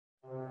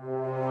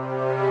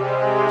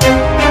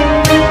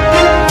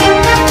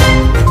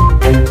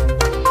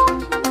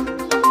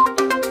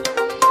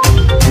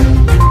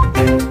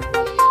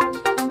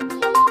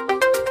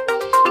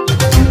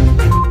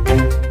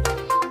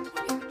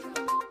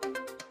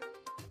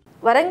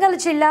వరంగల్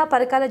జిల్లా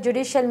Parakala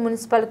judicial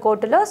municipal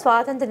కోర్టులో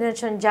స్వాతంత్ర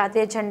దినోత్సవం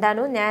జాతీయ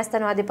జెండాను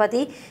న్యాయస్థానం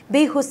అధిపతి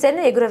బి హుస్సేన్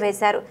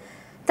ఎగురవేశారు.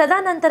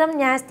 తదనంతరం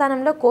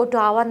న్యాయస్థానంలో కోర్టు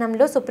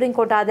ఆవరణంలో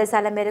సుప్రీంకోర్టు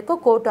ఆదేశాల మేరకు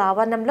కోర్టు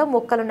ఆవరణంలో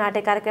మొక్కలు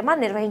నాటే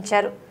కార్యక్రమాన్ని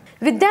నిర్వహించారు.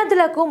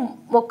 విద్యార్థులకు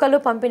మొక్కలు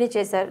పంపిణీ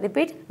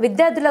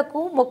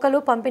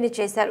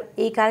చేశారు.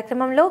 ఈ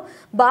కార్యక్రమంలో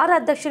బార్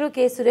అధ్యక్షులు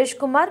కె సురేష్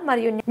కుమార్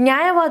మరియు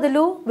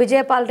న్యాయవాదులు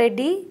Vijaypal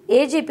Reddy,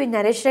 AGP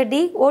Naresh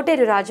Reddy,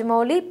 voter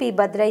Rajamouli, P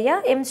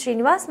Bhadraiah, ఎం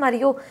శ్రీనివాస్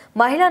మరియు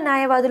మహిళా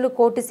న్యాయవాదులు,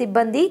 కోర్టు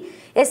సిబ్బంది,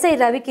 ఎస్ఐ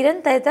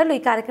రవికిరణ్ తదితరులు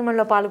ఈ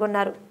కార్యక్రమంలో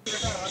పాల్గొన్నారు.